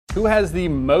Who has the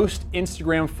most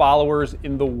Instagram followers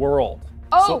in the world?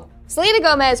 Selena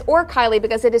Gomez or Kylie,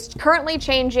 because it is currently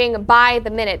changing by the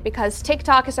minute because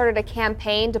TikTok has started a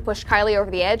campaign to push Kylie over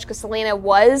the edge because Selena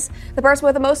was the person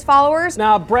with the most followers.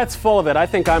 Now, Brett's full of it. I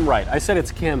think I'm right. I said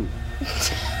it's Kim.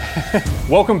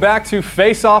 Welcome back to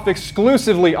Face Off,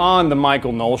 exclusively on The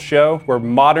Michael Knowles Show, where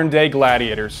modern-day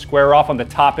gladiators square off on the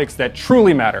topics that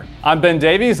truly matter. I'm Ben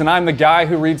Davies, and I'm the guy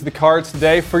who reads the cards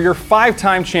today for your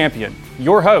 5-time champion,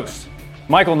 your host,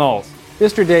 Michael Knowles.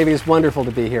 Mr. Davies, wonderful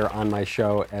to be here on my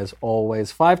show, as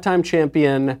always. 5-time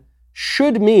champion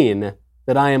should mean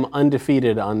that I am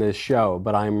undefeated on this show,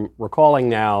 but I'm recalling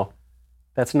now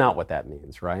that's not what that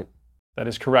means, right? That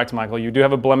is correct, Michael. You do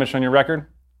have a blemish on your record?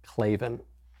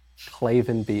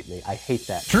 Clavin beat me. I hate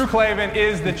that. Drew Clavin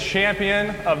is the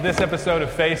champion of this episode of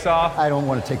Face Off. I don't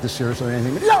want to take this seriously or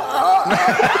anything.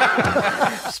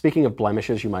 Speaking of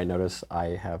blemishes, you might notice I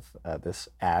have this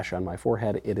ash on my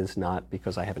forehead. It is not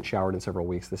because I haven't showered in several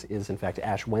weeks. This is, in fact,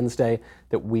 Ash Wednesday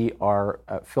that we are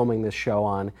filming this show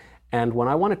on. And when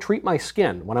I want to treat my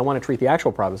skin, when I want to treat the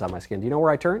actual problems on my skin, do you know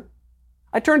where I turn?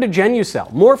 I turn to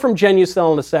Genucel. More from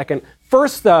Genucel in a second.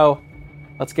 First, though,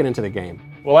 let's get into the game.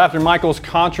 Well, after Michael's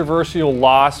controversial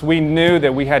loss, we knew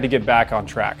that we had to get back on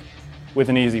track with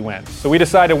an easy win. So we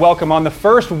decided to welcome on the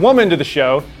first woman to the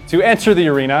show to enter the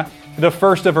arena, the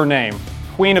first of her name,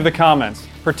 queen of the comments,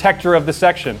 protector of the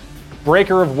section,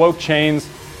 breaker of woke chains,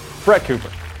 Brett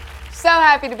Cooper. So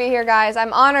happy to be here, guys.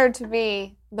 I'm honored to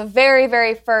be the very,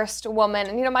 very first woman.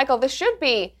 And you know, Michael, this should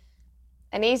be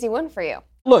an easy win for you.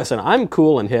 Listen, I'm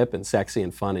cool and hip and sexy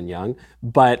and fun and young,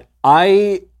 but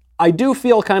I do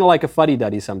feel kind of like a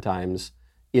fuddy-duddy sometimes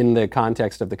in the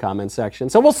context of the comments section.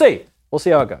 So we'll see. We'll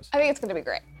see how it goes. I think it's going to be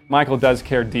great. Michael does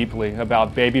care deeply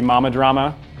about baby mama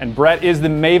drama, and Brett is the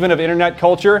maven of internet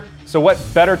culture. So what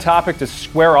better topic to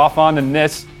square off on than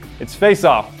this? It's Face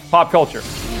Off, pop culture.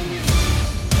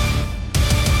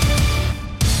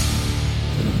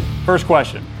 First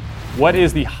question. What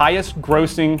is the highest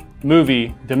grossing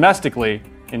movie domestically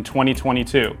in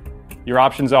 2022? Your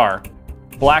options are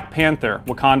Black Panther,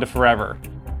 Wakanda Forever,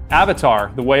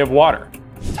 Avatar, The Way of Water,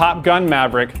 Top Gun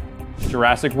Maverick,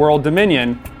 Jurassic World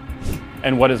Dominion,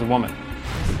 and What is a Woman?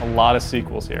 A lot of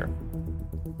sequels here.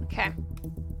 Okay.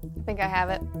 I think I have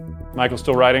it. Michael's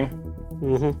still writing?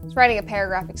 Mm-hmm. He's writing a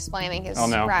paragraph explaining his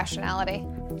rationality.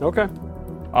 Okay.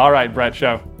 All right, Brett,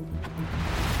 show.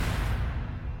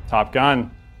 Top Gun.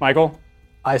 Michael?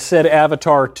 I said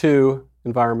Avatar 2,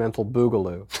 Environmental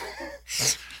Boogaloo.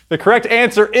 The correct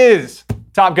answer is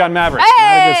Top Gun Maverick.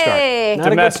 Hey!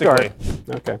 Not a good start.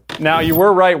 Domestically. Okay. Now, you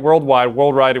were right worldwide.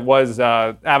 Worldwide, it was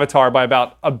Avatar by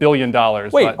about $1 billion.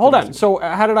 Wait, hold on. So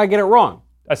how did I get it wrong?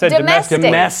 I said domestic.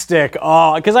 Domestic.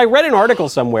 Oh, because I read an article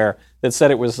somewhere that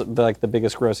said it was like the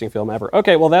biggest grossing film ever.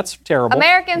 Okay, well, that's terrible.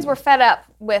 Americans were fed up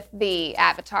with the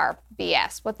Avatar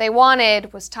BS. What they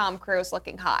wanted was Tom Cruise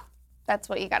looking hot. That's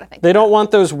what you got to think. They don't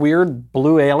want those weird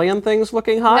blue alien things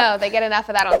looking hot? No, they get enough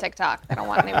of that on TikTok. They don't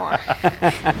want any more.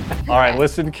 All right,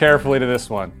 listen carefully to this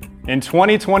one. In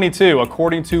 2022,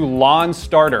 according to Lawn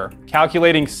Starter,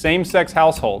 calculating same-sex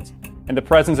households and the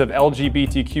presence of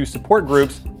LGBTQ support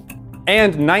groups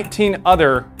and 19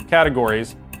 other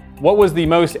categories, what was the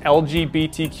most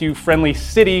LGBTQ-friendly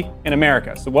city in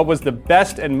America? So what was the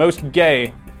best and most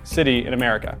gay city in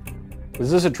America? Is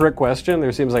this a trick question?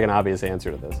 There seems like an obvious answer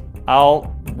to this.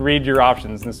 I'll read your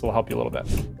options, and this will help you a little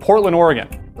bit. Portland, Oregon.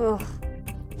 Ugh.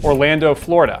 Orlando,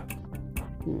 Florida.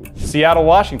 Seattle,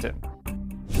 Washington.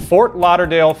 Fort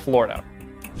Lauderdale, Florida.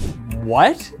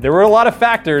 What? There were a lot of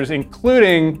factors,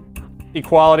 including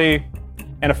equality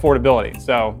and affordability.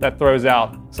 So that throws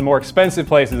out some more expensive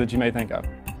places that you may think of.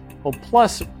 Well,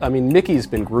 plus, I mean, Mickey's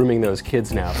been grooming those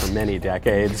kids now for many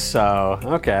decades, so,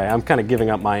 okay, I'm kind of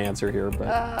giving up my answer here,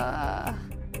 but...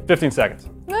 15 seconds.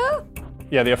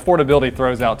 Yeah, the affordability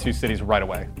throws out 2 cities right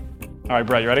away. All right,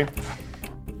 Brett, you ready?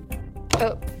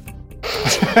 Oh.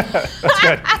 That's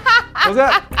good. What was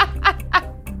that?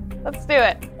 Let's do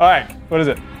it. All right, what is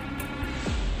it?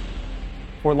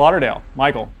 Fort Lauderdale.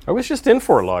 Michael. I was just in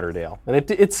Fort Lauderdale, and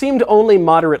it seemed only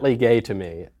moderately gay to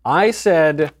me. I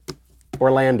said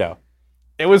Orlando.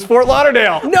 It was Fort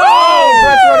Lauderdale. No! Oh,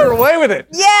 Brett's running away with it.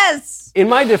 Yes! In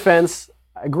my defense,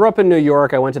 I grew up in New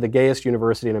York. I went to the gayest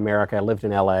university in America. I lived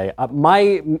in LA.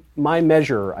 My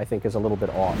measure, I think, is a little bit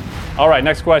off. All right,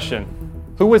 next question.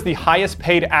 Who was the highest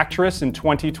paid actress in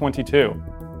 2022?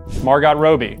 Margot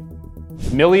Robbie,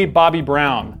 Millie Bobby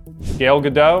Brown, Gal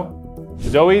Gadot,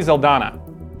 Zoe Saldana.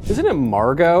 Isn't it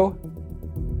Margot?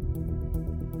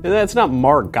 That's not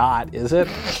Margot, is it?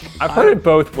 I've heard it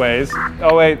both ways.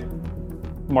 Oh, wait.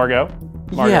 Margot.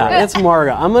 Margot Yeah, Robbie. it's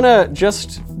Margot. I'm gonna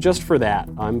just for that,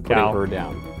 I'm putting Cal. her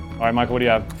down. All right, Michael, what do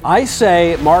you have? I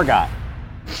say Margot.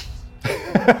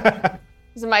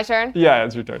 Is it my turn? Yeah,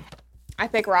 it's your turn. I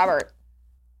pick Robert.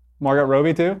 Margot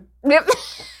Robbie too? Yep.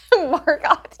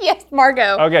 Margot. Yes,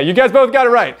 Margot. Okay, you guys both got it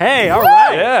right. Hey, all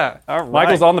right. Yeah. All right.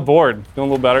 Michael's on the board. Feeling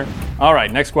a little better. All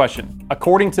right, next question.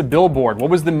 According to Billboard, what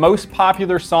was the most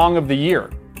popular song of the year?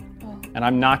 And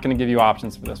I'm not going to give you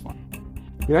options for this one.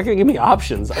 You're not gonna give me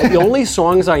options. The only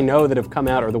songs I know that have come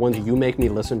out are the ones you make me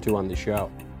listen to on the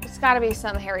show. It's got to be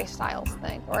some Harry Styles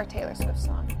thing or a Taylor Swift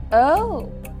song.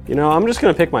 Oh. You know, I'm just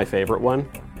gonna pick my favorite one.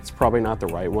 It's probably not the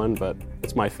right one, but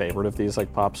it's my favorite of these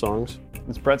like pop songs.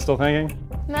 Is Brett still thinking?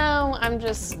 No, I'm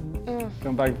just.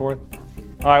 Going back and forth?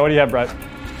 All right, what do you have, Brett?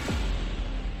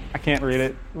 I can't read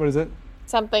it. What is it?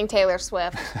 Something Taylor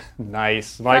Swift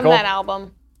Nice. from Michael? that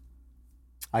album.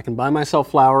 I can buy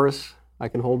myself flowers. I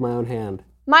can hold my own hand.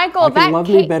 Michael, I can that love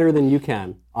me better than you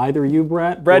can. Either you,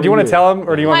 Brett. Brett, or do you want to tell him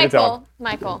or do you want me to tell him?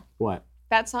 Michael, What?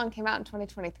 that song came out in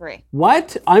 2023.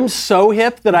 What? I'm so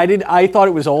hip that I thought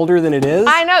it was older than it is.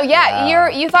 I know, yeah,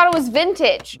 you thought it was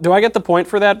vintage. Do I get the point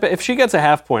for that? But if she gets a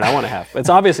half point, I want a half. It's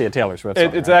obviously a Taylor Swift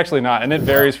song. It's right? actually not, and it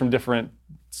varies from different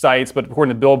sites, but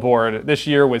according to Billboard, this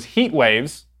year was Heat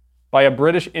Waves by a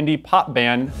British indie pop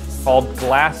band called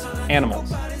Glass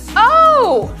Animals.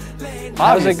 Oh!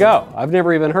 How does it go? I've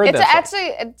never even heard that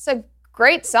song. It's a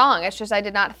great song. It's just I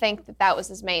did not think that was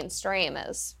as mainstream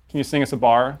as. Can you sing us a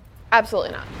bar?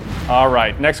 Absolutely not. All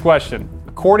right, next question.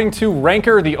 According to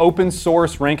Ranker, the open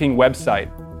source ranking website,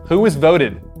 who was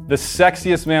voted the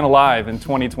sexiest man alive in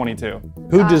 2022?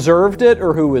 Who deserved it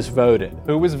or who was voted?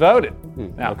 Who was voted?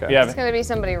 Now, okay. we have It's gonna be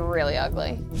somebody really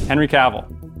ugly. Henry Cavill,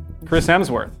 Chris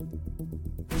Hemsworth,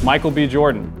 Michael B.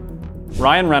 Jordan,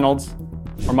 Ryan Reynolds,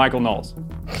 or Michael Knowles?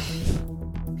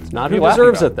 It's not What are who you laughing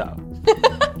deserves it, about? though.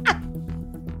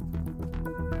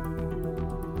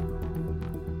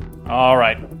 All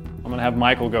right, I'm gonna have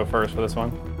Michael go first for this one.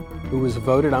 Who was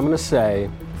voted? I'm going to say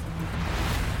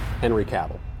Henry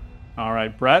Cavill. All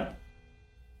right, Brett,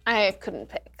 I couldn't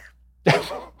pick.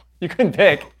 you couldn't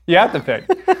pick. You have to pick.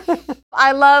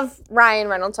 I love Ryan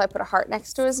Reynolds, so I put a heart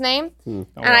next to his name. And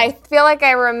I feel like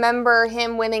I remember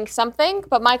him winning something,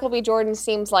 but Michael B. Jordan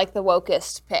seems like the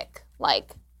wokest pick.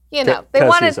 Like, you know, they 'Cause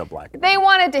wanted he's a black guy. they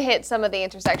wanted to hit some of the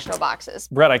intersectional boxes.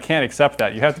 Brett, I can't accept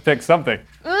that. You have to pick something.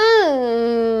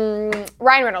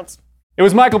 Ryan Reynolds. It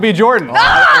was Michael B. Jordan.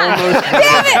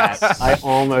 I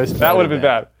almost That would have voted been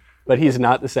bad. But he's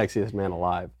not the sexiest man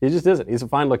alive. He just isn't. He's a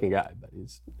fine-looking guy, but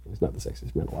he's not the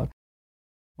sexiest man alive.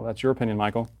 Well, that's your opinion,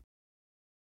 Michael.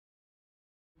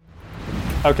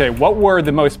 Okay, what were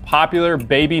the most popular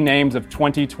baby names of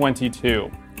 2022?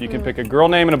 You can pick a girl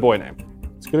name and a boy name.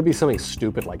 It's going to be something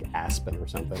stupid like Aspen or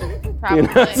something. Probably.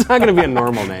 It's not going to be a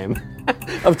normal name.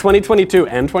 Of 2022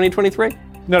 and 2023?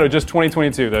 No, just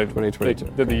 2022. 2022.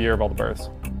 They did the year of all the births.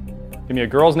 Give me a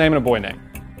girl's name and a boy name.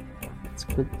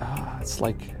 It's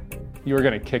like... You were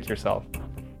gonna kick yourself.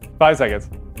 5 seconds.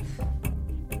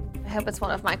 I hope it's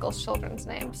one of Michael's children's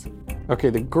names.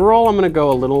 Okay, the girl, I'm going to go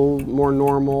a little more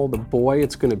normal. The boy,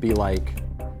 it's going to be like...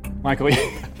 Michael, you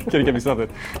gotta give me something.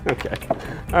 Okay.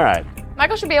 All right.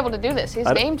 Michael should be able to do this. He's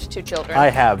named 2 children. I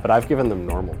have, but I've given them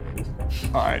normal names.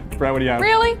 All right, Brett, what do you have?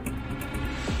 Really?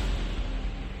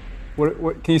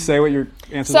 What can you say what your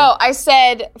answer So I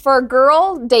said for a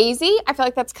girl, Daisy. I feel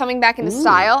like that's coming back into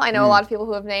style. I know a lot of people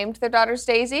who have named their daughters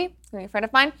Daisy. It's gonna be a friend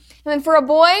of mine. And then for a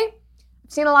boy, I've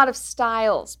seen a lot of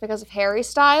Styles because of Harry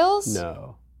Styles.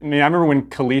 No. I mean, I remember when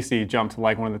Khaleesi jumped to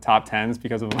like one of the top 10s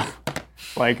because of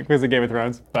because of Game of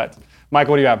Thrones. But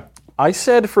Michael, what do you have? I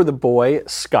said for the boy,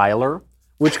 Skylar,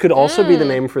 which could also be the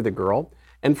name for the girl.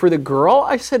 And for the girl,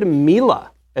 I said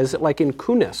Mila, as like in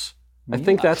Kunis. I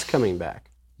think that's coming back.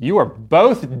 You are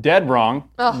both dead wrong.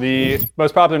 The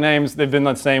most popular names, they've been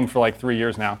the same for like 3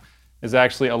 years now, is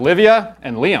actually Olivia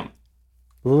and Liam.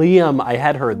 Liam, I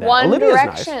had heard that. One Olivia's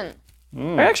Direction. nice.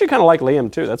 I actually kind of like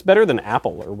Liam too. That's better than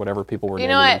Apple or whatever people were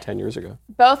naming him 10 years ago.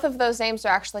 Both of those names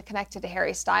are actually connected to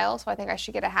Harry Styles, so I think I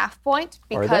should get a half point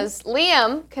because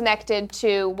Liam connected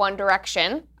to One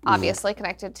Direction, obviously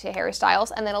connected to Harry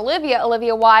Styles, and then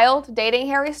Olivia Wilde dating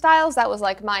Harry Styles. That was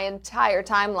like my entire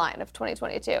timeline of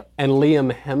 2022. And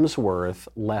Liam Hemsworth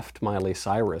left Miley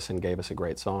Cyrus and gave us a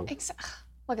great song.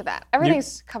 Look at that.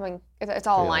 Everything's coming. It's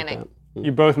all aligning.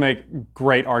 You both make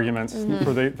great arguments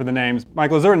for the names.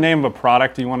 Michael, is there a name of a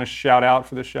product you want to shout out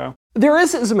for this show? There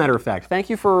is, as a matter of fact. Thank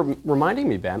you for reminding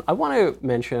me, Ben. I want to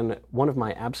mention one of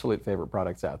my absolute favorite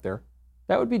products out there.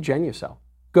 That would be Genucel.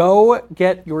 Go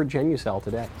get your Genucel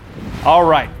today. All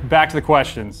right, back to the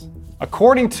questions.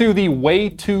 According to the Way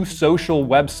Too Social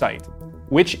website,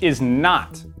 which is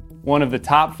not one of the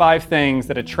top 5 things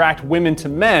that attract women to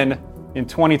men in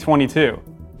 2022?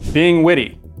 Being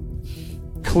witty,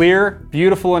 clear,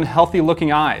 beautiful, and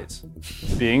healthy-looking eyes,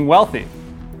 being wealthy,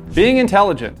 being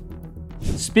intelligent,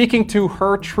 speaking to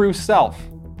her true self,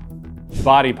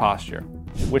 body posture.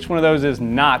 Which one of those is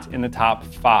not in the top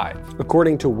 5?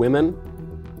 According to women,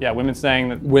 Yeah, women saying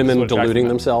that. women deluding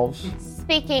themselves.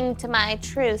 Speaking to my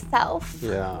true self.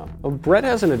 Yeah. Well, Brett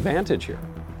has an advantage here.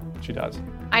 She does.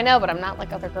 I know, but I'm not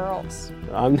like other girls.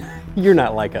 You're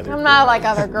not like other girls. I'm not like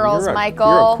other girls, Michael.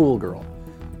 You're a cool girl.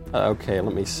 Okay,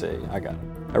 let me see. I got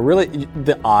it.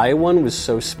 The eye one was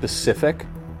so specific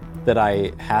that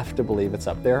I have to believe it's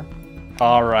up there.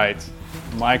 All right.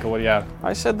 Michael, what do you have?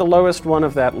 I said the lowest one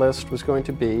of that list was going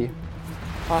to be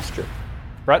posture.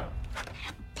 Brett?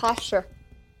 Posture.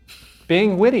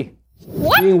 Being witty.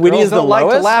 What? Being witty Girls is the don't like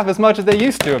lowest? to laugh as much as they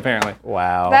used to, apparently.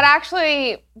 Wow. That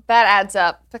adds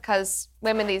up because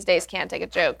women these days can't take a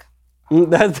joke.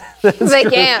 That's They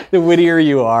true. can't. The wittier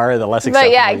you are, the less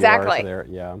acceptable yeah, you are. exactly. So there,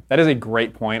 yeah. That is a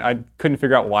great point. I couldn't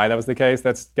figure out why that was the case.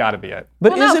 That's got to be it.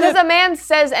 But Well, no, isn't because it? a man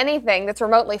says anything that's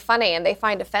remotely funny and they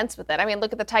find offense with it. I mean,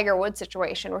 look at the Tiger Woods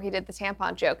situation where he did the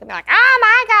tampon joke and they're like,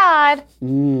 oh my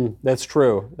God. That's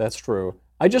true. That's true.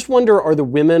 I just wonder, are the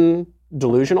women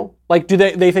delusional? Like, do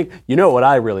they think, what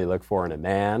I really look for in a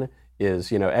man is,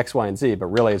 X, Y, and Z, but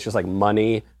really it's just like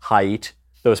money, height,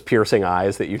 those piercing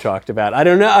eyes that you talked about. I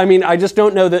don't know. I mean, I just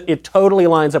don't know that it totally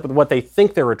lines up with what they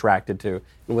think they're attracted to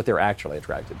and what they're actually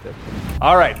attracted to.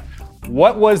 All right.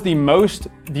 What was the most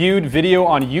viewed video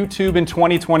on YouTube in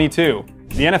 2022?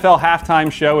 The NFL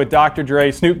halftime show with Dr.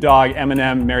 Dre, Snoop Dogg,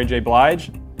 Eminem, Mary J.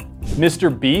 Blige.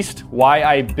 Mr. Beast, Why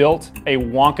I Built a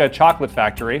Wonka Chocolate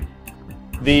Factory.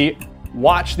 The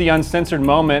Watch the Uncensored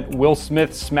Moment, Will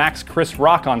Smith smacks Chris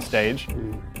Rock on stage.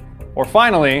 Or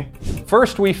finally,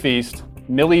 First We Feast,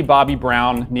 Millie Bobby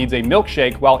Brown needs a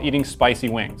milkshake while eating spicy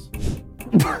wings.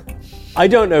 I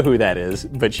don't know who that is,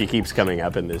 but she keeps coming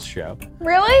up in this show.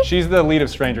 Really? She's the lead of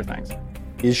Stranger Things.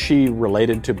 Is she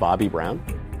related to Bobby Brown?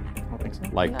 I don't think so.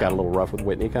 Like, got a little rough with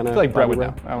Whitney kind of? I feel like Brett would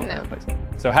know. I don't think so.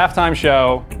 So halftime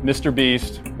show, Mr.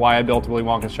 Beast, Why I Built Willy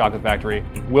Wonka's Chocolate Factory,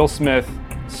 Will Smith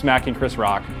smacking Chris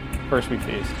Rock, First We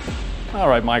Feast. All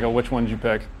right, Michael, which one did you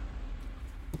pick?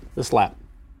 The slap.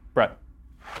 Brett.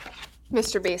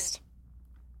 Mr. Beast.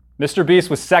 Mr. Beast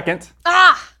was second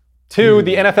Ah! to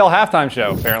the NFL halftime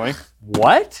show, apparently.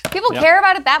 What? People care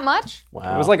about it that much?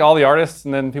 Wow. It was like all the artists,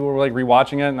 and then people were like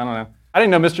rewatching it, and I don't know. I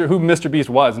didn't know who Mr. Beast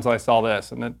was until I saw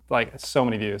this, and it like so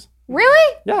many views.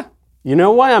 Really? Yeah. You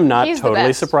know why I'm not He's the totally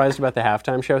best. surprised about the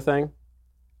halftime show thing?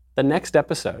 The next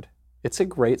episode. It's a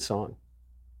great song.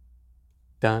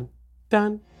 Dun,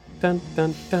 dun, dun,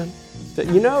 dun, dun.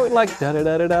 Like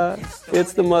da-da-da-da-da.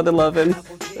 It's the mother lovin'.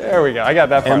 There we go. I got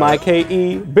that part.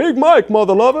 M-I-K-E. Big Mike,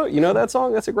 mother lover. You know that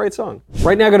song? That's a great song.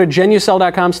 Right now, go to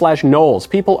genucel.com/Knowles.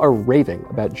 People are raving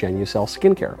about Genucel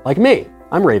skincare. Like me.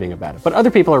 I'm raving about it. But other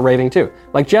people are raving too.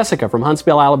 Like Jessica from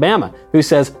Huntsville, Alabama, who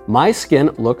says, my skin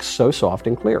looks so soft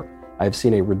and clear. I've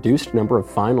seen a reduced number of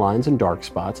fine lines and dark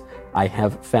spots. I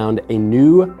have found a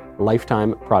new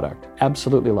lifetime product.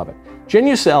 Absolutely love it.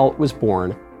 Genucel was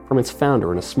born from its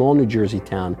founder in a small New Jersey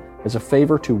town as a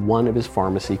favor to one of his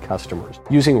pharmacy customers.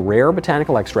 Using rare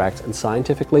botanical extracts and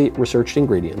scientifically researched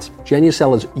ingredients,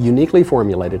 Genucel is uniquely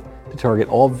formulated to target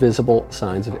all visible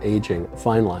signs of aging,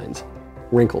 fine lines,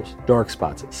 wrinkles, dark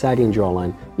spots, sagging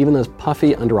jawline, even those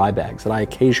puffy under eye bags that I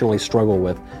occasionally struggle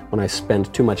with when I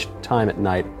spend too much time at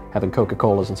night having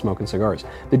Coca-Colas and smoking cigars.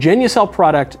 The Genucel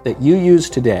product that you use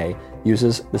today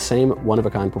uses the same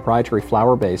one-of-a-kind proprietary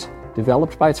flower base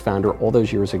developed by its founder all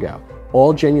those years ago.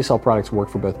 All Genucel products work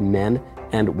for both men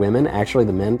and women. Actually,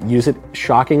 the men use it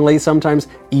shockingly, sometimes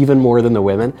even more than the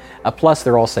women. Plus,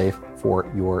 they're all safe for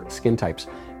your skin types.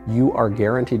 You are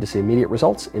guaranteed to see immediate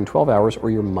results in 12 hours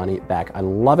or your money back. I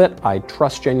love it. I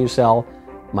trust Genucel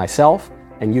myself,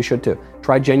 and you should too.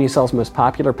 Try Genucel's most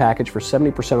popular package for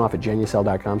 70% off at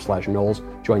genucel.com/Knowles.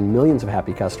 Join millions of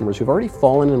happy customers who've already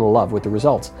fallen in love with the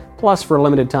results. Plus, for a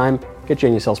limited time, get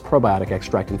Genucel's probiotic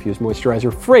extract-infused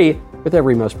moisturizer free with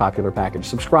every most popular package.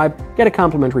 Subscribe, get a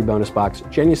complimentary bonus box,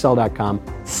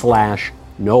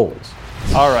 genucel.com/Knowles.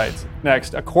 All right.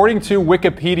 Next, according to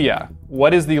Wikipedia,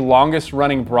 what is the longest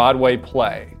running Broadway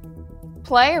play?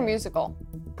 Play or musical?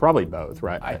 Probably both,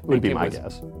 right? Would be my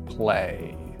guess.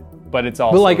 Play. But it's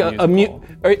also But like musical.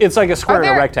 it's like a square and a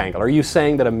there- rectangle. Are you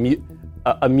saying that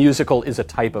a musical is a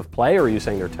type of play, or are you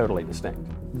saying they're totally distinct?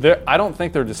 I don't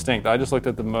think they're distinct. I just looked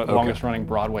at the longest running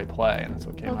Broadway play, and that's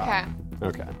what came Okay. up.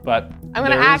 Okay. But I'm gonna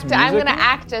there is act. I'm music? gonna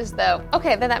act as though.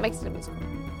 Okay, then that makes it a musical.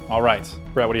 All right.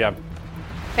 Brett, what do you have?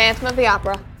 Phantom of the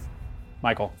Opera.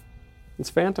 Michael. It's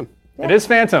Phantom. It is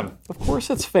Phantom. Of course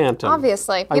it's Phantom.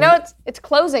 Obviously. It's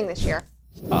closing this year.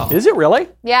 Is it really?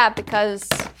 Yeah, because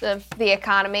of the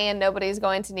economy and nobody's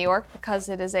going to New York because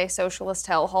it is a socialist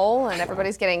hellhole and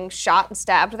everybody's getting shot and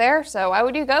stabbed there. So why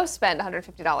would you go spend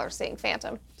 $150 seeing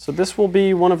Phantom? So this will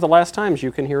be one of the last times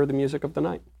you can hear the music of the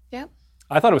night. Yep.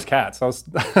 I thought it was Cats. I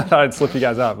thought I'd slip you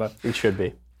guys up, but It should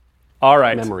be. all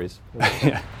right. Memories.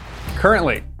 Yeah.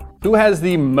 Currently, who has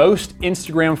the most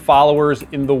Instagram followers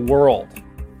in the world?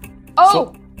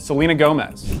 Oh! Selena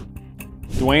Gomez,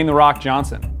 Dwayne "The Rock"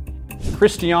 Johnson,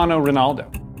 Cristiano Ronaldo,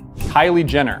 Kylie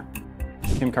Jenner,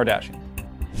 Kim Kardashian.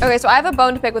 Okay, so I have a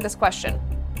bone to pick with this question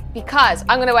because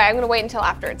I'm gonna wait until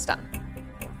after it's done.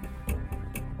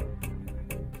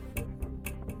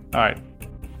 All right.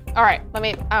 All right,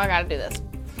 I gotta do this.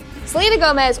 Selena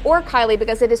Gomez or Kylie,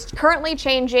 because it is currently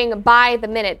changing by the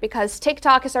minute because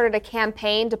TikTok has started a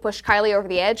campaign to push Kylie over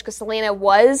the edge because Selena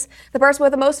was the person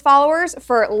with the most followers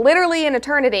for literally an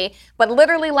eternity. But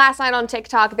literally last night on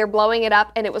TikTok, they're blowing it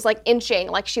up and it was like inching.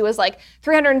 Like she was like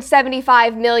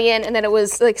 375 million and then it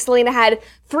was like Selena had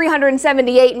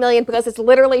 378 million because it's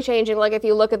literally changing. Like if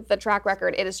you look at the track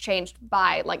record, it has changed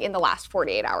by like in the last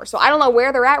 48 hours. So I don't know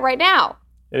where they're at right now.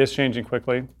 It is changing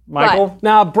quickly. Michael?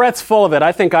 Now, Brett's full of it.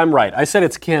 I think I'm right. I said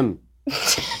it's Kim.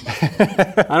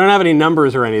 I don't have any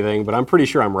numbers or anything, but I'm pretty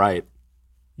sure I'm right.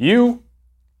 You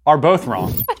are both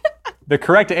wrong. The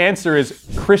correct answer is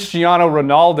Cristiano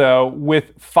Ronaldo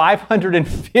with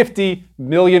 550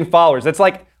 million followers. That's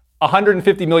like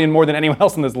 150 million more than anyone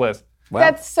else on this list. Wow.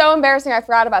 That's so embarrassing. I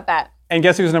forgot about that. And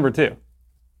guess who's number 2?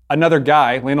 Another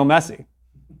guy, Lionel Messi.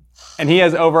 And he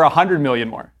has over 100 million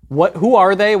more. Who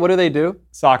are they? What do they do?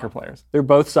 Soccer players. They're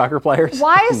both soccer players.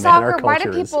 Why is Man, our soccer? Why do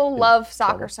culture is people in love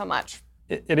soccer trouble. so much?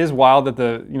 It is wild that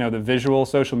the visual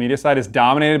social media side is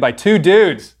dominated by 2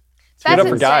 dudes. Give it That's up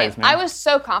for insane. guys, man. I was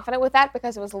so confident with that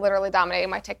because it was literally dominating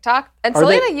my TikTok. And Are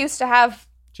Selena used to have.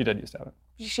 She did used to have it.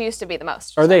 She used to be the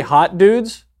most. Are they hot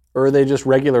dudes or are they just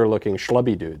regular looking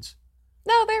schlubby dudes?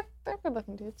 No, they're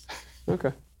good-looking dudes.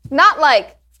 Okay. Not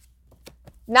like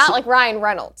Ryan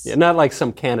Reynolds. Yeah, not like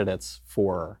some candidates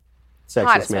for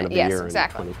Hottest Sexiest Man man, of the yes, Year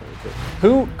exactly. in 2022.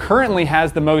 Who currently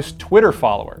has the most Twitter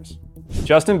followers?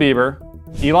 Justin Bieber,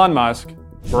 Elon Musk,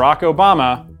 Barack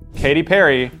Obama, Katy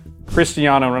Perry,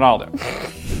 Cristiano Ronaldo.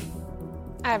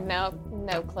 I have no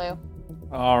clue.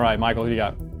 All right, Michael, who you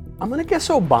got? I'm going to guess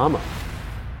Obama.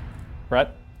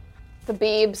 Brett? The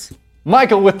Biebs.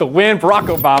 Michael with the win, Barack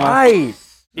Obama. Right.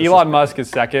 Elon Musk is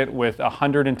second with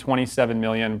 127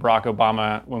 million. Barack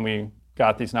Obama, when we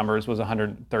got these numbers, was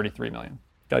 133 million.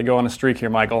 Got to go on a streak here,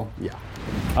 Michael. Yeah.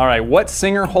 All right, what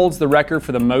singer holds the record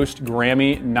for the most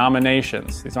Grammy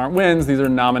nominations? These aren't wins, these are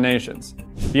nominations.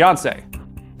 Beyonce,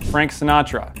 Frank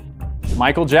Sinatra,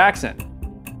 Michael Jackson,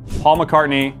 Paul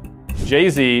McCartney,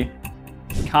 Jay-Z,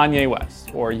 Kanye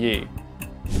West, or Ye.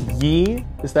 Yee?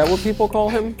 Is that what people call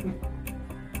him?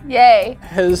 Yay.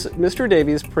 Has Mr.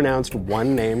 Davies pronounced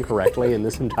one name correctly in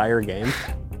this entire game?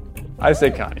 I say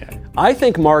Kanye. I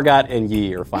think Margot and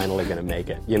Yee are finally going to make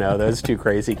it. You know, those 2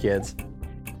 crazy kids.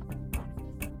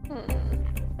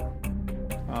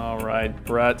 All right,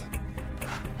 Brett.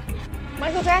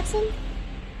 Michael Jackson?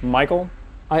 Michael?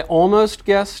 I almost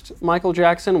guessed Michael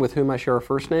Jackson, with whom I share a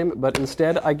first name, but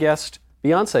instead I guessed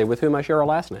Beyonce, with whom I share a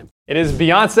last name. It is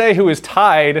Beyonce who is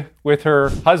tied with her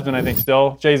husband, I think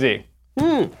still, Jay-Z.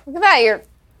 Look at that. You're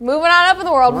moving on up in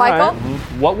the world, Michael.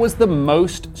 What was the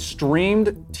most streamed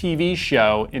TV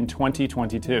show in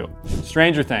 2022?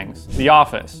 Stranger Things, The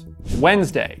Office,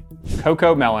 Wednesday,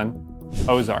 Coco Melon,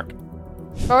 Ozark.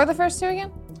 What were the first 2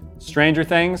 again? Stranger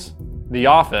Things, The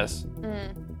Office,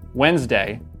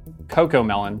 Wednesday, Coco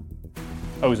Melon,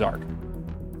 Ozark.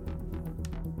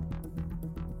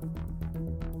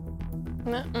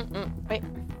 Wait.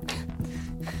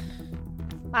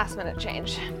 Last minute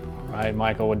change. All right,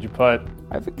 Michael, what'd you put?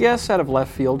 I have a guess out of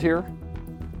left field here.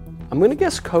 I'm going to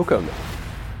guess Coco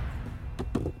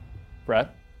Melon.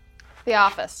 Brett? The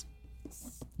Office.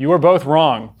 You were both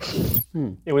wrong.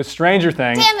 It was Stranger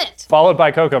Things. Damn it! Followed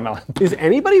by Coco Melon. Is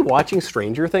anybody watching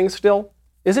Stranger Things still?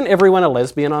 Isn't everyone a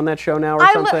lesbian on that show now or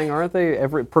something? Aren't they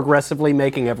progressively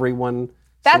making everyone?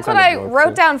 That's some what kind I of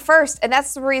wrote down first, and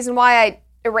that's the reason why I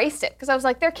erased it. Because I was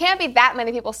like, there can't be that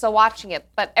many people still watching it,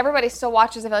 but everybody still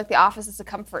watches. I feel like The Office is a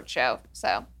comfort show.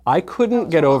 So I couldn't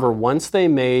get over once they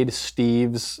made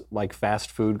Steve's like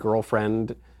fast food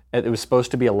girlfriend. It was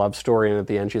supposed to be a love story, and at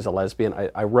the end she's a lesbian.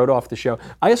 I wrote off the show.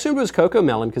 I assumed it was Coco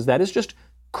Melon because that is just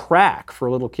crack for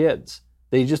little kids.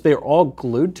 They're all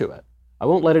glued to it. I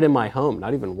won't let it in my home,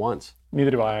 not even once. Neither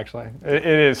do I, actually. It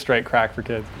is straight crack for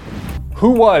kids.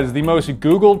 Who was the most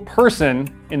Googled person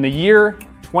in the year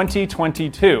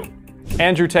 2022?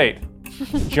 Andrew Tate,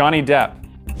 Johnny Depp,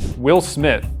 Will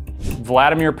Smith,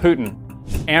 Vladimir Putin,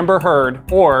 Amber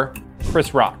Heard, or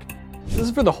Chris Rock? This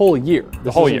is for the whole year.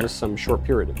 The whole year. Just some short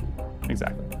period of time.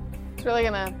 Exactly. It's really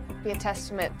going to be a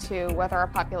testament to whether our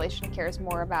population cares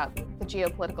more about the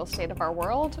geopolitical state of our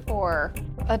world or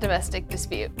a domestic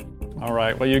dispute. All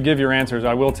right, well, you give your answers.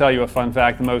 I will tell you a fun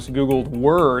fact. The most Googled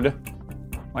word,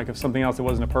 like of something else that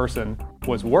wasn't a person,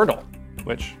 was Wordle,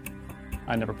 which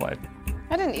I never played.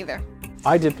 I didn't either.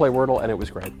 I did play Wordle, and it was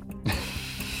great.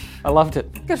 I loved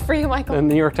it. Good for you, Michael. The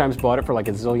New York Times bought it for like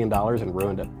 $1 zillion and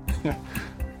ruined it.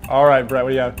 All right, Brett,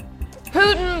 what do you have?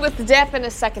 Putin with Depp in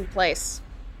his second place.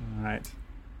 All right.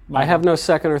 I have no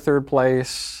second or third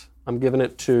place. I'm giving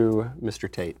it to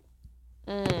Mr. Tate.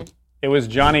 It was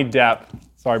Johnny Depp.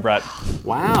 Sorry, Brett.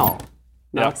 Wow.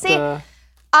 Yep. See,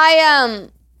 I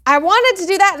wanted to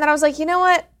do that, and then I was like, you know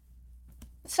what?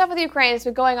 Stuff with Ukraine has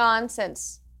been going on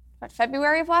since,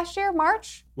 February of last year?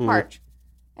 March? March.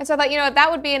 And so I thought, you know what,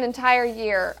 that would be an entire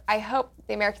year. I hope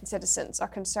the American citizens are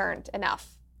concerned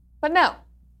enough. But no.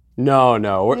 No.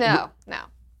 No.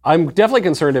 I'm definitely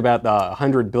concerned about the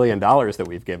 $100 billion that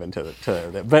we've given to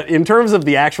them. But in terms of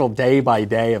the actual day by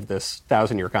day of this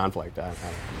 1,000-year conflict, I don't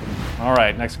know. All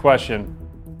right, next question.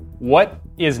 What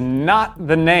is not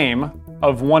the name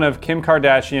of one of Kim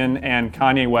Kardashian and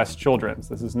Kanye West's children?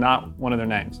 This is not one of their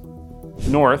names.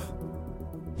 North,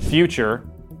 Future,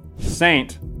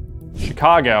 Saint,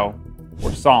 Chicago,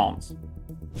 or Psalms?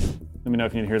 Let me know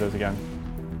if you need to hear those again.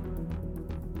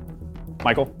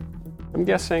 Michael? I'm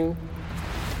guessing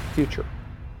Future.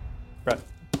 Brett?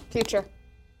 Future.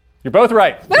 You're both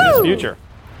right. Woo! It is Future.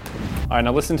 All right,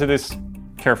 now listen to this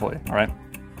carefully, all right?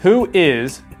 Who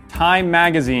is Time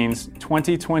Magazine's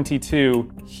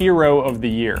 2022 Hero of the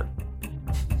Year?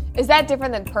 Is that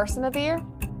different than Person of the Year?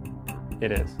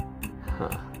 It is.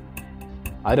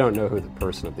 I don't know who the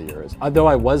Person of the Year is, though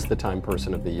I was the Time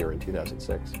Person of the Year in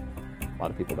 2006. A lot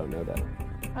of people don't know that.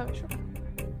 Oh, sure.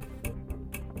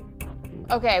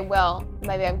 Okay, well,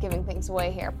 maybe I'm giving things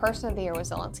away here. Person of the Year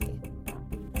was Zelensky.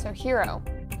 So Hero.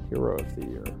 Hero of the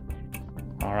Year.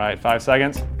 All right, 5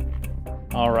 seconds.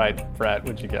 All right, Brett,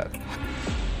 what'd you get?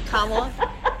 Kamala.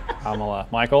 Kamala.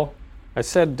 Michael? I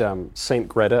said Saint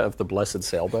Greta of the Blessed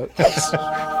Sailboat.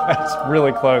 That's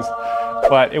really close.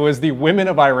 But it was the women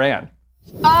of Iran.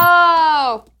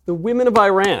 Oh! The women of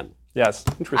Iran. Yes.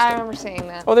 Interesting. I remember seeing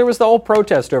that. Oh, there was the whole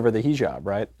protest over the hijab,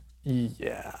 right?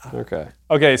 Yeah. Okay.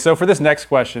 Okay, so for this next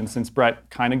question, since Brett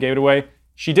kind of gave it away,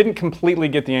 she didn't completely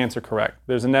get the answer correct.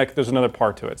 There's another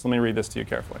part to it, so let me read this to you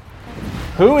carefully.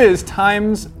 Who is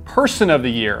Time's Person of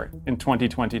the Year in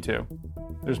 2022?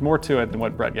 There's more to it than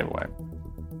what Brett gave away.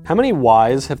 How many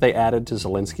Y's have they added to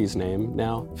Zelensky's name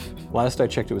now? Last I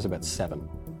checked, it was about 7.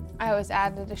 I always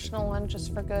add an additional one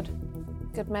just for good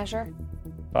measure.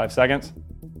 5 seconds.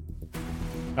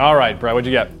 All right, Brett, what'd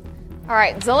you get? All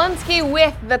right, Zelensky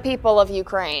with the people of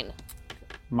Ukraine.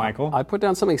 Michael? I put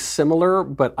down something similar,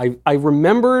 but I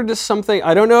remembered something.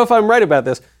 I don't know if I'm right about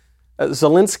this.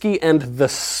 Zelensky and the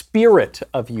spirit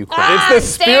of Ukraine. It's the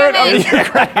spirit of the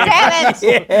Ukraine. Damn it!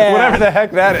 Yeah. Whatever the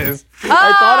heck that is. I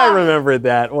thought I remembered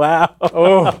that. Wow.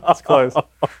 Oh, that's close.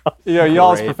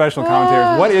 Y'all as Great. professional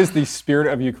commentators, what is the spirit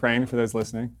of Ukraine for those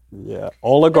listening? Yeah.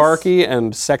 Oligarchy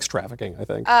and sex trafficking, I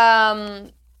think.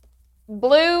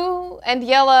 Blue and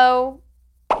yellow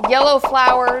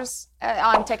flowers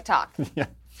on TikTok. Yeah.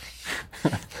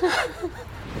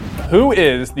 Who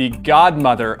is the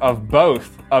godmother of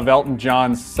both of Elton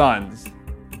John's sons?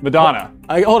 Madonna.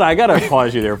 Hold on, I gotta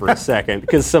pause you there for a second,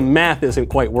 because some math isn't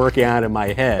quite working out in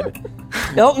my head.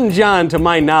 Elton John, to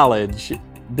my knowledge,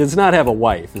 does not have a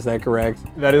wife, is that correct?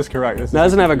 That is correct.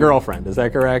 Doesn't have a girlfriend, is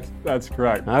that correct? That's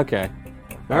correct. Okay.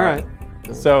 All right.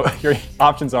 So your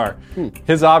options are,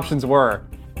 his options were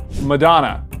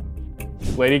Madonna,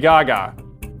 Lady Gaga,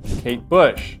 Kate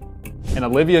Bush, and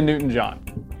Olivia Newton-John.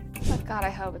 Oh God, I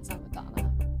hope it's not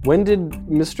Madonna. When did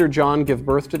Mr. John give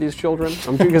birth to these children?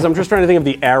 Because I'm just trying to think of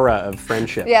the era of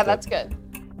friendship. Yeah, that's good.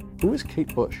 Who is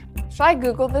Kate Bush? Should I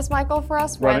Google this, Michael, for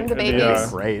us? When the babies?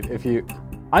 Great.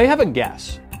 I have a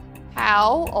guess.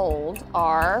 How old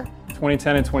are?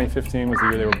 2010 and 2015 was the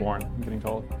year they were born, I'm getting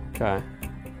told. Okay.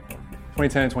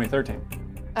 2010 and 2013.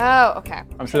 Oh, okay.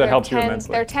 I'm sure that helps you 10,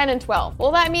 immensely. They're 10 and 12.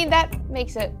 Well, that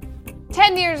makes it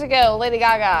 10 years ago. Lady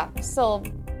Gaga still.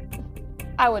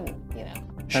 I wouldn't,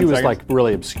 She was 10 like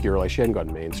really obscure. Like she hadn't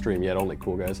gone mainstream yet. Only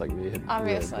cool guys like me had.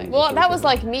 Obviously. really Well, that was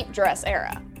like meat dress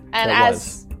era, and That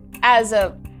as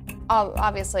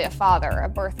obviously a father, a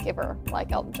birth giver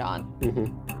like Elton John.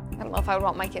 I don't know if I would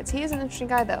want my kids. He is an interesting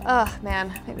guy, though. Ugh,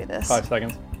 man, maybe this. 5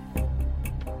 seconds.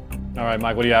 All right,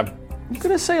 Mike, what do you have? I'm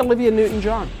gonna say Olivia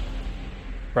Newton-John.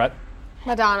 Brett?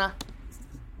 Madonna.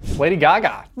 Lady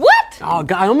Gaga. What? Oh,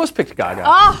 God, I almost picked Gaga.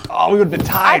 Oh, we would have been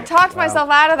I tied. talked myself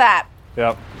out of that.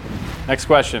 Yep. Next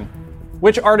question.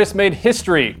 Which artist made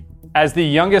history as the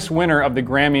youngest winner of the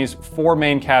Grammys' 4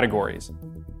 main categories?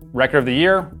 Record of the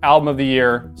Year, Album of the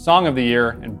Year, Song of the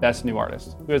Year, and Best New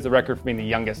Artist. Who has the record for being the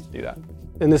youngest to do that?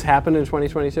 And this happened in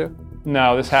 2022?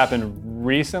 No, this happened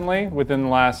recently, within the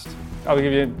last, I'll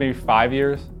give you maybe 5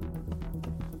 years.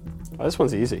 Oh, this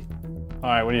one's easy. All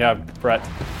right, what do you have, Brett?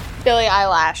 Billie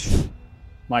Eilish.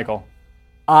 Michael?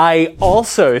 I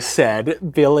also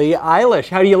said Billie Eilish.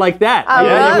 How do you like that?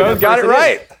 Yeah, you both got it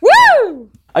right. Woo!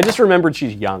 I just remembered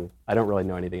she's young. I don't really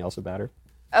know anything else about her.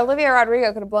 Olivia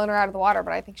Rodrigo could have blown her out of the water,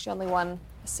 but I think she only won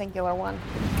a singular one.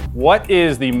 What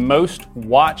is the most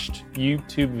watched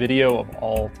YouTube video of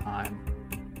all time?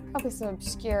 Probably some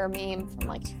obscure meme from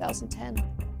like 2010.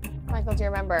 Michael, do you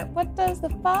remember? What does the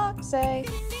fox say?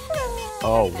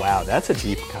 Oh, wow, that's a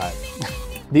deep cut.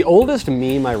 The oldest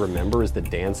meme I remember is the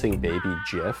dancing baby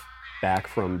gif back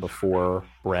from before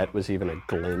Brett was even a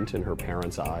glint in her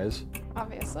parents' eyes.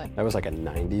 Obviously. That was like a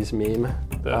 90s meme.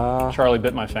 Charlie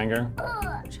bit my finger.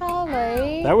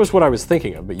 Charlie. That was what I was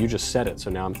thinking of, but you just said it, so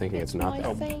now I'm thinking it's not My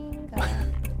that. finger.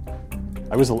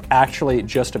 I was actually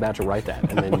just about to write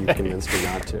that, and then you convinced me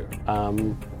not to.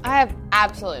 I have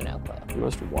absolutely no clue.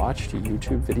 Most watched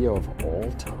YouTube video of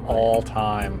all time. All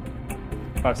time.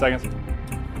 5 seconds.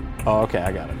 Oh, okay,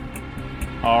 I got it.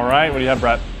 All right, what do you have,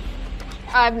 Brett?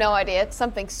 I have no idea. It's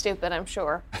something stupid, I'm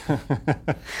sure.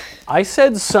 I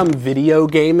said some video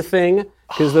game thing,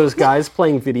 because those guys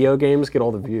playing video games get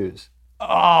all the views.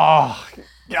 Oh,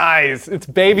 guys, it's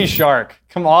Baby Shark.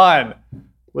 Come on.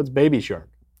 What's Baby Shark?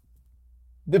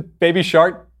 The Baby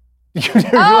Shark? Baby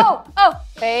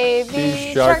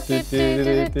Shark, shark,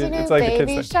 it's like the kids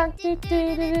baby thing. shark,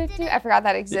 I forgot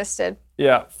that existed.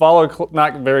 Yeah, followed,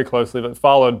 not very closely, but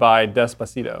followed by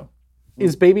Despacito.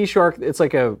 Is Baby Shark, it's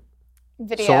like a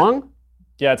Video. song?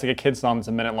 Yeah, it's like a kid's song that's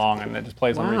a minute long and it just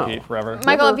plays on Wow. repeat forever.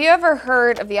 Michael, have you ever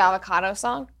heard of the avocado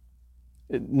song?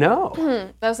 No.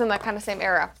 That was in that kind of same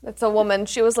era. It's a woman.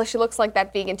 She looks like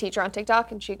that vegan teacher on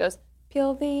TikTok, and she goes,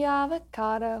 "Peel the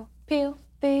avocado, peel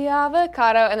the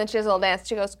avocado," and then she does a little dance.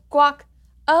 She goes, "Guac,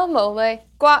 mole,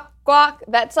 guac, guac."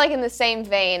 That's like in the same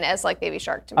vein as like Baby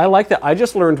Shark to me. I like that. I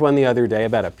just learned one the other day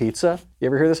about a pizza. You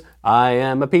ever hear this? I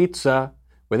am a pizza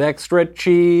with extra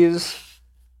cheese.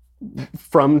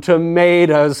 From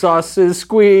tomato sauces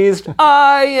squeezed.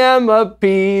 I am a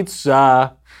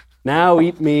pizza. Now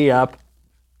eat me up.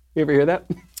 You ever hear that?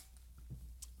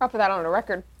 I'll put that on a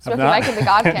record. Smokey not. Mike and the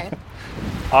God King.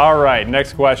 All right,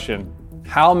 next question.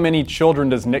 How many children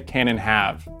does Nick Cannon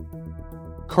have?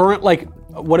 Current, like,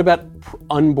 what about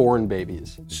unborn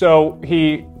babies? So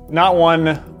he, not one,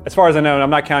 as far as I know, and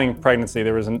I'm not counting pregnancy,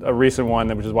 there was a recent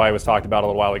one, which is why it was talked about a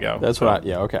little while ago. That's what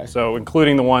yeah, okay. So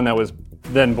including the one that was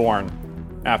then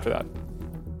born after that.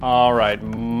 All right,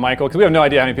 Michael, because we have no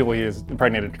idea how many people he has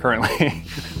impregnated currently.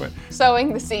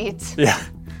 Sowing the seeds. Yeah.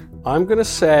 I'm going to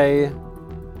say,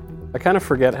 I kind of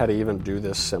forget how to even do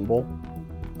this symbol.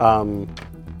 9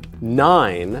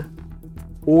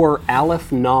 or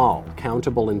Aleph Null,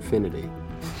 countable infinity.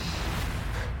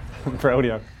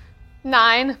 Rodeo.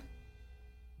 9.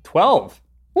 12.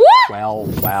 What? Well,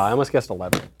 wow, I almost guessed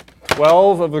 11.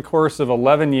 12 over the course of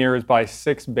 11 years by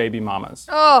 6 baby mamas.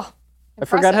 Oh. I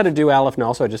forgot how to do Aleph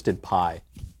Null, so I just did pi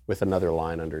with another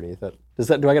line underneath it.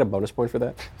 Do I get a bonus point for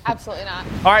that? Absolutely not.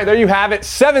 All right, there you have it.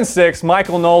 7-6.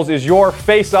 Michael Knowles is your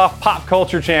face-off pop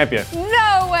culture champion.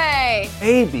 No way.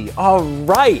 Baby, all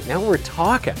right, now we're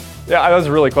talking. Yeah, that was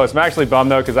really close. I'm actually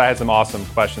bummed, though, because I had some awesome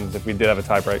questions if we did have a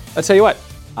tie break. I'll tell you what,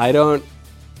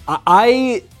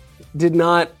 I did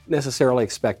not necessarily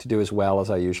expect to do as well as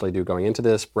I usually do going into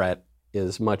this. Brett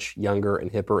is much younger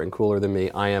and hipper and cooler than me.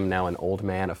 I am now an old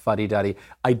man, a fuddy-duddy.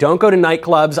 I don't go to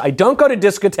nightclubs. I don't go to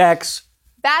discotheques.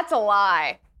 That's a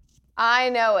lie. I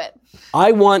know it.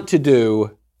 I want to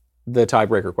do the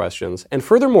tiebreaker questions. And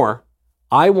furthermore,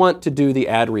 I want to do the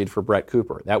ad read for Brett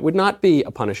Cooper. That would not be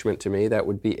a punishment to me. That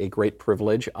would be a great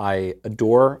privilege. I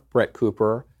adore Brett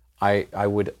Cooper. I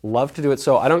would love to do it.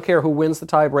 So I don't care who wins the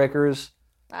tiebreakers.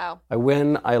 Wow. I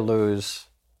win, I lose.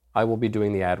 I will be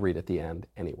doing the ad read at the end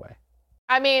anyway.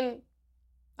 I mean,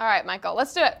 all right, Michael,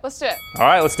 let's do it. Let's do it. All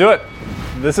right, let's do it.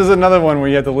 This is another one where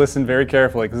you have to listen very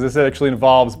carefully because this actually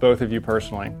involves both of you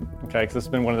personally. Okay, because this has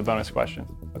been one of the bonus questions.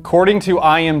 According to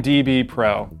IMDb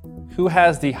Pro, who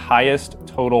has the highest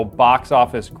total box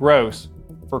office gross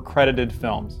for credited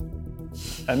films?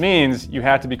 That means you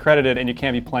have to be credited and you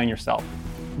can't be playing yourself.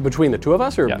 Between the two of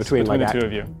us, or Yes, between the like two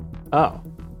of you. Oh,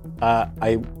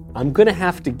 I'm gonna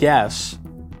have to guess.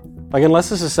 Like, unless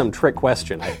this is some trick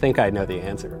question, I think I know the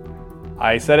answer.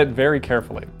 I said it very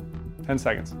carefully. 10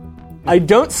 seconds. I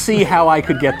don't see how I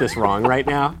could get this wrong right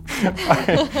now.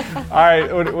 All right,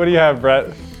 what do you have,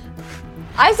 Brett?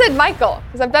 I said Michael,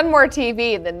 because I've done more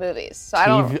TV than movies. So I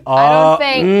don't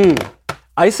think...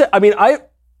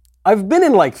 I've been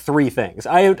in like 3 things.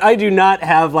 I do not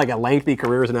have like a lengthy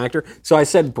career as an actor, so I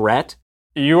said Brett.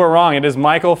 You are wrong. It is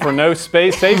Michael for No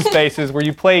Space Safe Spaces, where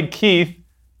you played Keith,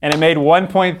 and it made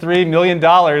 $1.3 million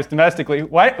domestically.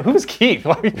 What? Who's Keith?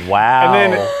 Wow.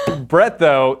 And then Brett,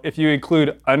 though, if you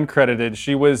include uncredited,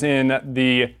 she was in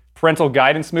the parental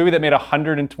guidance movie that made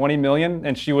 $120 million,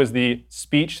 and she was the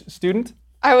speech student.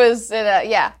 I was in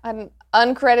an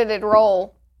uncredited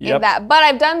role in that. But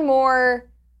I've done more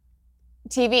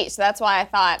TV, so that's why I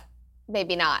thought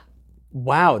maybe not.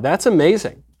 Wow, that's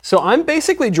amazing. So I'm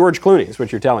basically George Clooney, is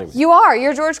what you're telling me. You are.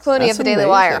 You're George Clooney of the Daily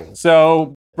Wire.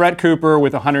 So Brett Cooper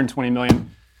with $120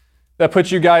 million. That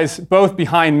puts you guys both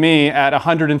behind me at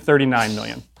 $139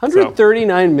 million.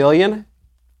 $139 million?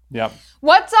 Yep.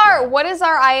 What is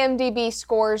our IMDb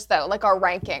scores, though? Like our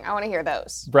ranking? I want to hear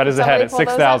those. Brett is ahead at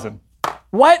 6,000.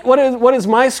 What is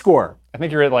my score? I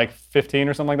think you're at like 15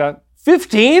 or something like that.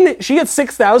 15? She gets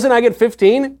 6,000, I get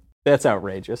 15? That's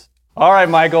outrageous. All right,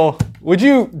 Michael, would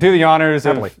you do the honors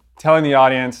Happily. of telling the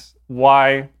audience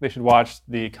why they should watch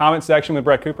the comment section with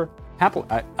Brett Cooper? Happily.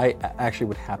 I actually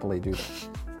would happily do that.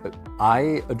 But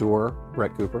I adore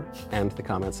Brett Cooper and the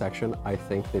comment section. I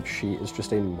think that she is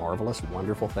just a marvelous,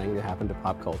 wonderful thing to happen to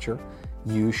pop culture.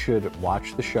 You should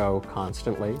watch the show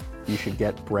constantly. You should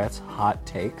get Brett's hot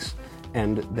takes,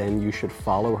 and then you should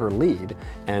follow her lead.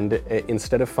 And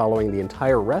instead of following the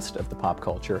entire rest of the pop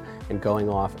culture and going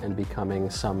off and becoming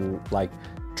some like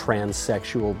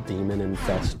transsexual,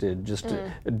 demon-infested, just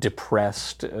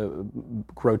depressed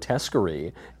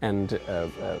grotesquerie and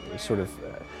sort of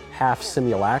half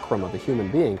simulacrum of a human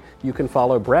being, you can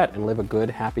follow Brett and live a good,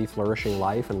 happy, flourishing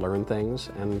life and learn things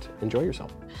and enjoy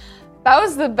yourself. That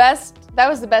was the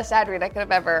best ad read I could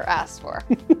have ever asked for.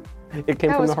 It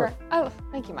came from the heart. Oh,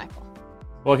 thank you, Michael.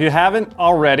 Well, if you haven't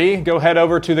already, go head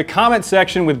over to the comment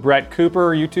section with Brett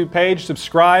Cooper YouTube page,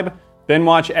 subscribe, then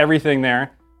watch everything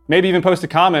there. Maybe even post a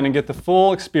comment and get the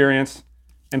full experience.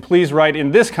 And please write in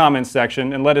this comment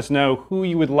section and let us know who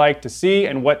you would like to see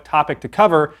and what topic to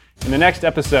cover in the next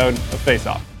episode of Face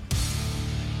Off.